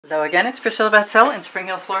Hello again, it's Priscilla Batzell in Spring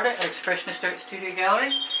Hill, Florida at Expressionist Art Studio Gallery,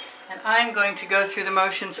 and I'm going to go through the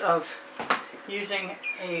motions of using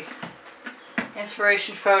a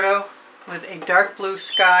inspiration photo with a dark blue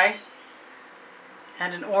sky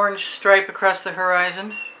and an orange stripe across the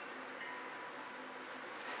horizon.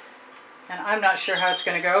 And I'm not sure how it's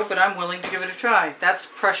going to go, but I'm willing to give it a try. That's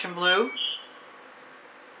Prussian blue.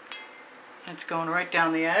 It's going right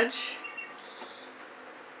down the edge.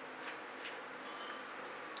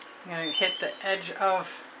 I'm going to hit the edge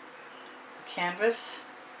of the canvas.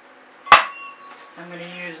 I'm going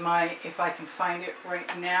to use my, if I can find it right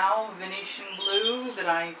now, Venetian blue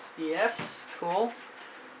yes, cool.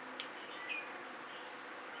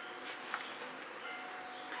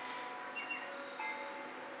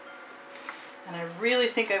 And I really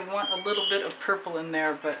think I want a little bit of purple in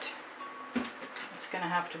there, but it's going to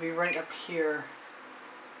have to be right up here.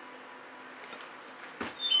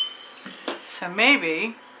 So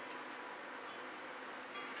maybe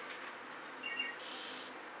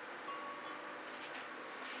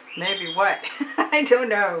what? I don't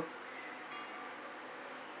know.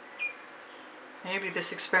 Maybe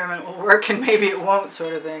this experiment will work and maybe it won't,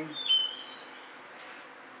 sort of thing.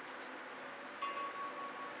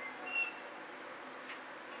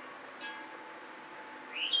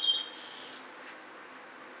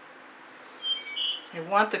 I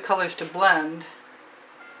want the colors to blend.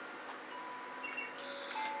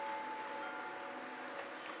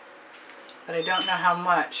 But I don't know how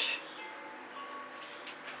much.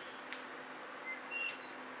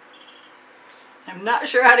 I'm not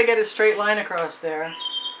sure how to get a straight line across there.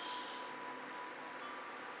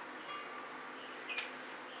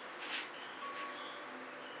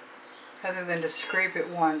 Other than to scrape it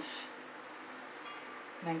once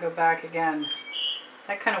and then go back again.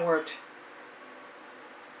 That kind of worked.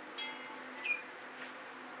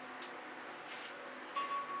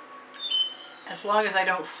 As long as I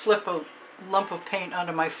don't flip a lump of paint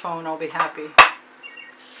onto my phone, I'll be happy.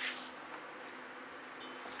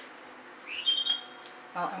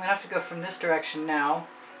 Well, I'm going to have to go from this direction now,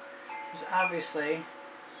 because obviously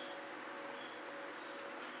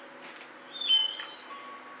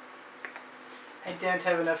I don't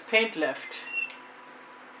have enough paint left.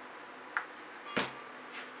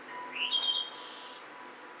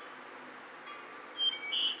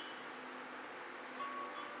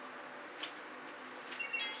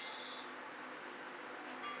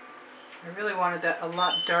 I really wanted that a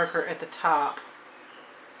lot darker at the top.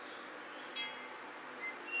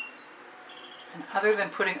 And other than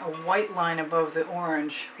putting a white line above the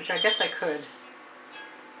orange, which I guess I could,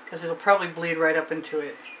 because it'll probably bleed right up into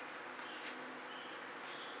it.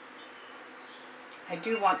 I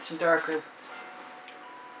do want some darker.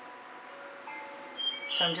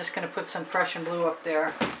 So I'm just going to put some Prussian blue up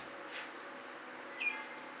there.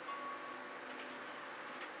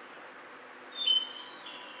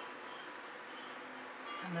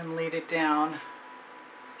 And then lead it down.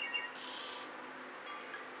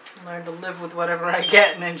 Learn to live with whatever I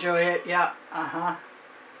get and enjoy it. Yeah,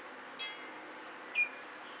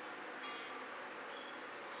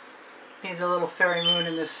 Needs a little fairy moon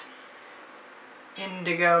in this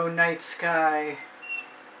indigo night sky.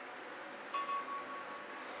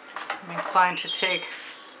 I'm inclined to take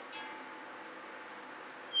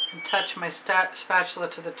and touch my spatula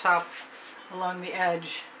to the top along the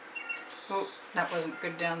edge. Oh, that wasn't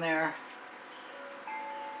good down there.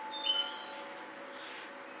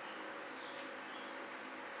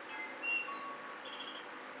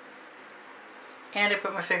 And I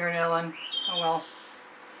put my fingernail in. Oh well.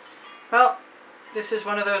 Well, this is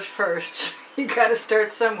one of those firsts. You gotta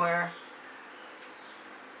start somewhere.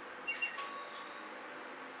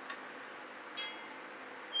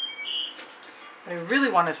 What I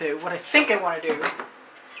really want to do, what I think I want to do,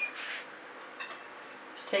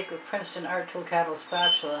 is take a Princeton Art Tool Cattle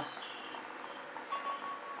spatula.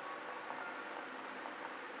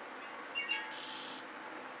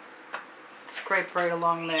 Scrape right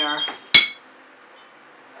along there.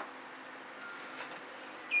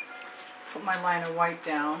 Put my line of white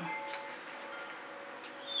down.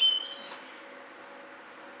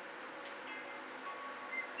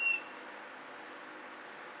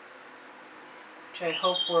 Which I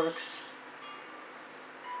hope works.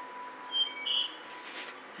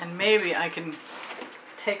 And maybe I can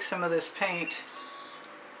take some of this paint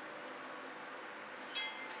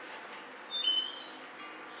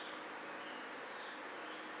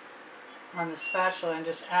on the spatula and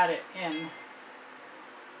just add it in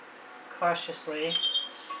cautiously,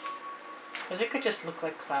 because it could just look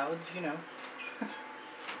like clouds, you know.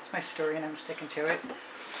 It's my story and I'm sticking to it.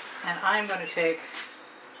 And I'm going to take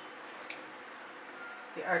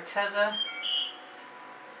the Arteza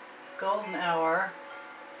Golden Hour.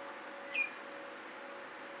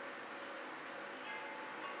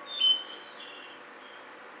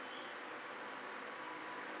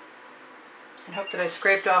 And hope that I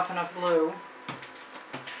scraped off enough blue.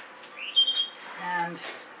 And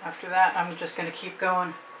after that, I'm just going to keep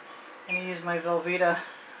going. I'm going to use my Velveeta.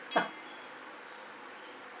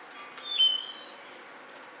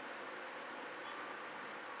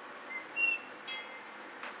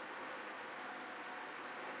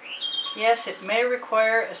 Yes, it may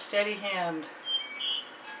require a steady hand.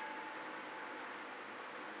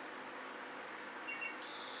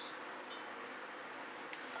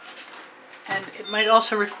 And it might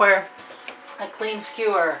also require a clean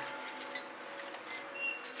skewer.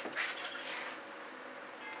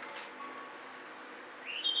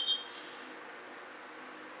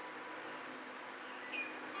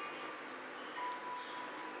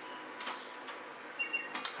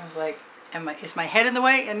 I was like, is my head in the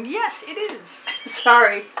way? And yes, it is.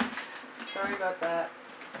 Sorry. Sorry about that.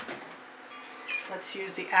 Let's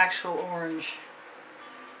use the actual orange.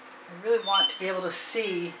 I really want to be able to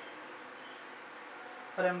see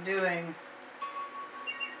what I'm doing.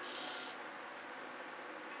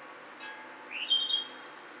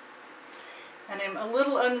 And I'm a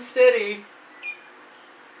little unsteady.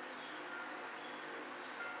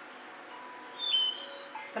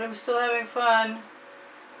 But I'm still having fun.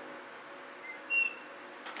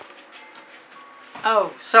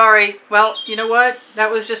 Oh, sorry. Well, you know what?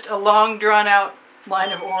 That was just a long, drawn-out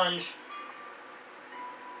line of orange.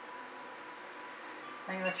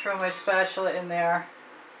 I'm going to throw my spatula in there.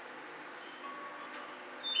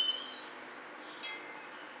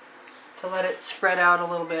 To let it spread out a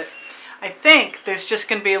little bit. I think there's just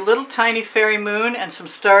going to be a little tiny fairy moon and some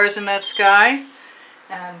stars in that sky.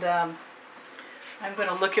 And I'm going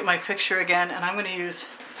to look at my picture again, and I'm going to use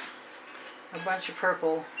a bunch of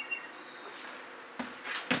purple.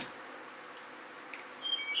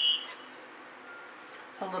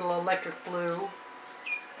 A little electric blue.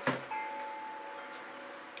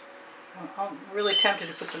 I'm really tempted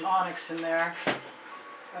to put some onyx in there.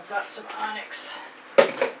 I've got some onyx.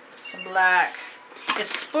 Some black.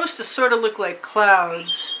 It's supposed to sort of look like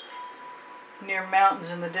clouds near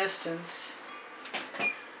mountains in the distance. Put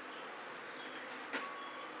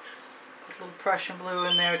a little Prussian blue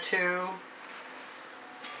in there too.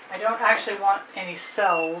 I don't actually want any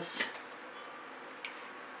cells.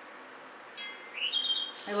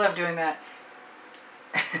 I love doing that.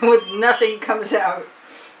 With nothing comes out.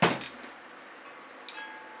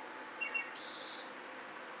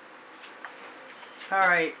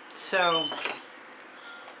 Alright, so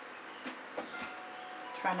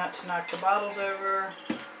try not to knock the bottles over.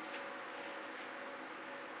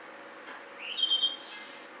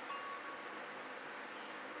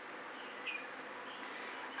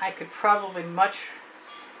 I could probably much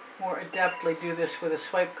more adeptly do this with a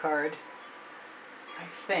swipe card, I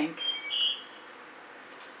think.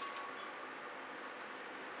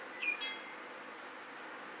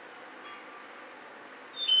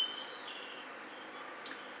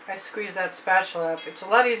 I squeeze that spatula up. It's a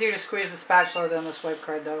lot easier to squeeze the spatula than the swipe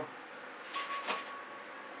card though.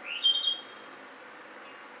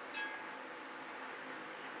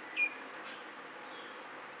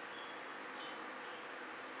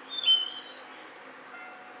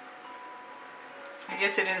 I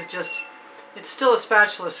guess it is just, it's still a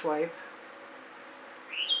spatula swipe.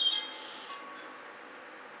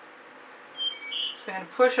 So I'm going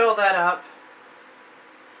to push all that up.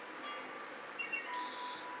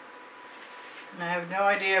 And I have no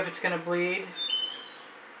idea if it's going to bleed.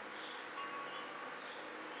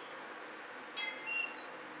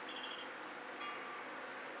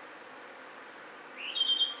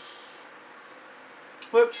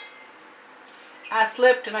 Whoops. I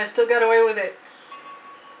slipped and I still got away with it.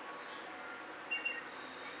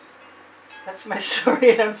 That's my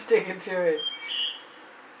story and I'm sticking to it.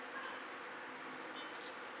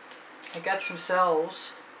 I got some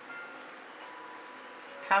cells.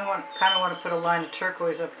 Kind of want to put a line of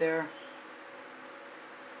turquoise up there.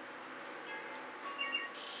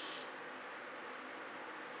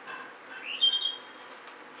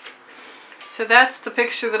 So that's the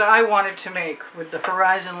picture that I wanted to make with the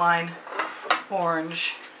horizon line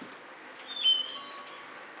orange.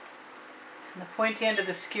 And the pointy end of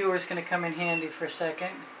the skewer is going to come in handy for a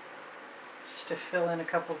second, just to fill in a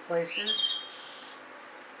couple of places.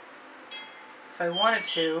 If I wanted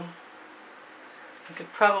to, I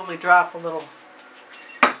could probably drop a little.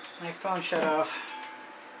 My phone shut off.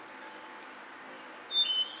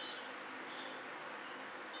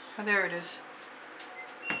 Oh, there it is.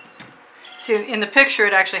 See, See, in the picture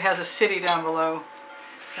it actually has a city down below.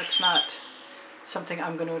 That's not something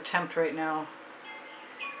I'm going to attempt right now.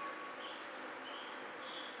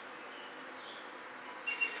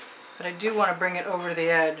 But I do want to bring it over the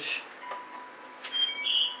edge.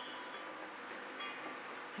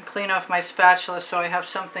 And clean off my spatula so I have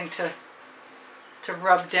something to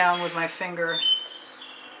rub down with my finger.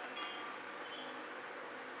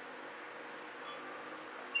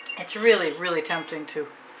 It's really, really tempting to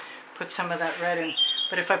put some of that red in.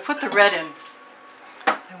 But if I put the red in,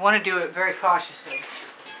 I want to do it very cautiously.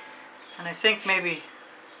 And I think maybe,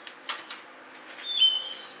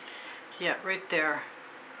 yeah, right there.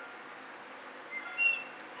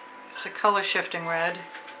 It's a color shifting red.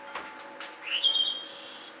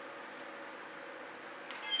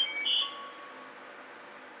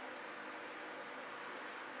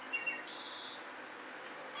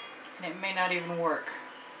 And it may not even work.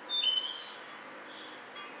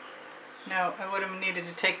 No, I would have needed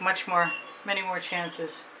to take many more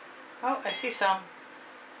chances. Oh, I see some.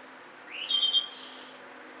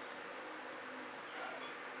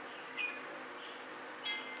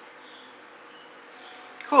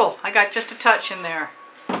 Cool, I got just a touch in there.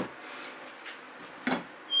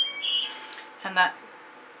 And that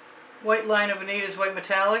white line of Anita's white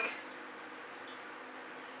metallic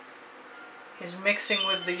is mixing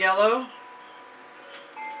with the yellow.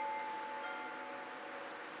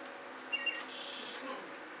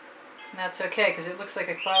 And that's okay because it looks like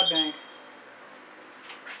a cloud bank.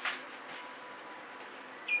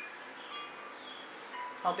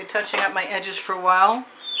 I'll be touching up my edges for a while.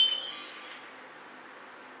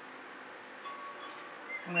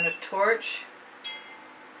 I'm going to torch.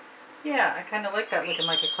 Yeah, I kind of like that looking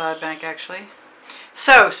like a cloud bank actually.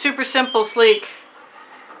 So, super simple, sleek.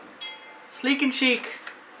 Sleek and chic.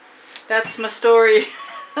 That's my story.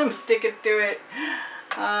 I'm sticking to it.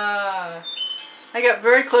 I got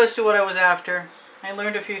very close to what I was after. I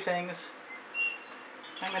learned a few things.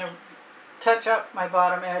 I'm going to touch up my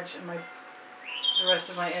bottom edge and the rest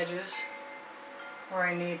of my edges where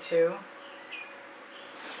I need to.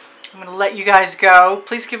 I'm going to let you guys go.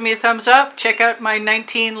 Please give me a thumbs up. Check out my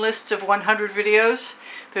 19 lists of 100 videos.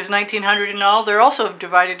 There's 1900 in all. They're also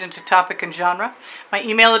divided into topic and genre. My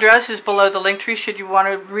email address is below the link tree should you want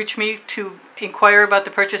to reach me to inquire about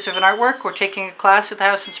the purchase of an artwork or taking a class at the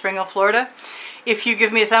house in Spring Hill, Florida. If you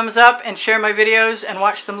give me a thumbs up and share my videos and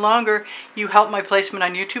watch them longer, you help my placement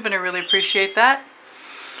on YouTube, and I really appreciate that.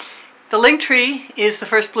 The link tree is the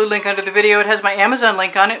first blue link under the video. It has my Amazon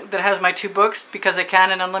link on it that has my 2 books, Because I Can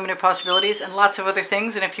and Unlimited Possibilities, and lots of other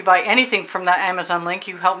things. And if you buy anything from that Amazon link,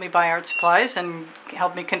 you help me buy art supplies and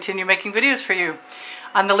help me continue making videos for you.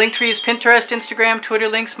 On the link tree is Pinterest, Instagram, Twitter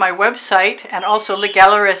links, my website, and also Le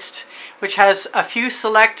Gallerist, which has a few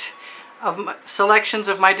selections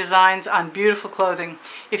of my designs on beautiful clothing.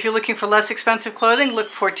 If you're looking for less expensive clothing, look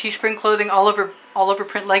for Teespring clothing, all over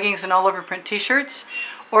print leggings and all over print t-shirts,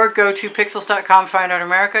 or go to pixels.com, Find Art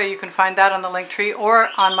America. You can find that on the link tree,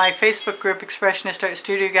 or on my Facebook group, Expressionist Art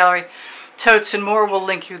Studio Gallery. Totes and more will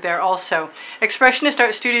link you there also. Expressionist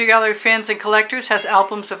Art Studio Gallery Fans and Collectors has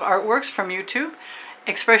albums of artworks from YouTube.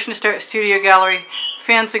 Expressionist Art Studio Gallery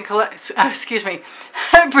Fans and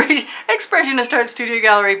Expressionist Art Studio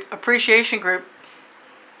Gallery Appreciation Group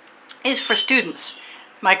is for students.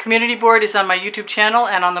 My community board is on my YouTube channel,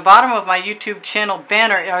 and on the bottom of my YouTube channel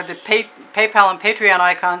banner are the PayPal and Patreon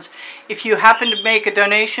icons. If you happen to make a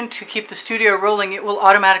donation to keep the studio rolling, it will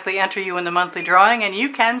automatically enter you in the monthly drawing, and you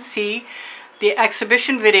can see the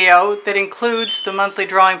exhibition video that includes the monthly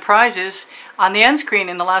drawing prizes on the end screen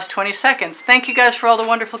in the last 20 seconds. Thank you guys for all the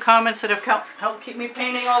wonderful comments that have helped keep me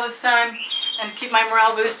painting all this time and keep my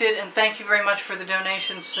morale boosted, and thank you very much for the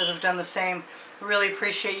donations that have done the same. I really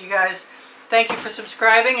appreciate you guys. Thank you for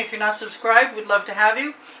subscribing. If you're not subscribed, we'd love to have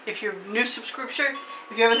you. If you're a new subscription,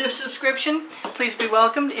 please be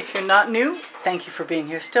welcomed. If you're not new, thank you for being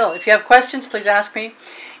here still. If you have questions, please ask me.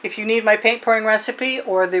 If you need my paint pouring recipe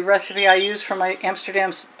or the recipe I use for my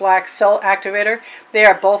Amsterdam black cell activator, they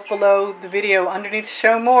are both below the video underneath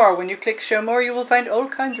Show More. When you click Show More, you will find all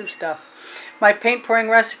kinds of stuff. My paint pouring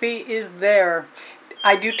recipe is there.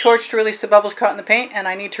 I do torch to release the bubbles caught in the paint, and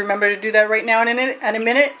I need to remember to do that right now in a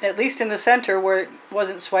minute, at least in the center where it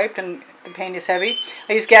wasn't swiped and the paint is heavy.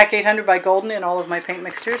 I use GAC 800 by Golden in all of my paint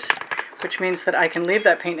mixtures, which means that I can leave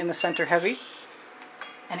that paint in the center heavy,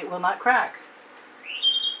 and it will not crack.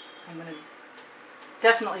 I'm going to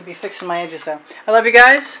definitely be fixing my edges though. I love you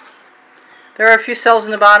guys. There are a few cells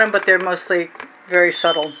in the bottom, but they're mostly very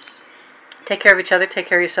subtle. Take care of each other, take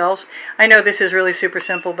care of yourselves. I know this is really super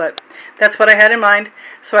simple, but that's what I had in mind.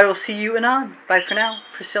 So I will see you anon. Bye for now.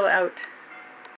 Priscilla out.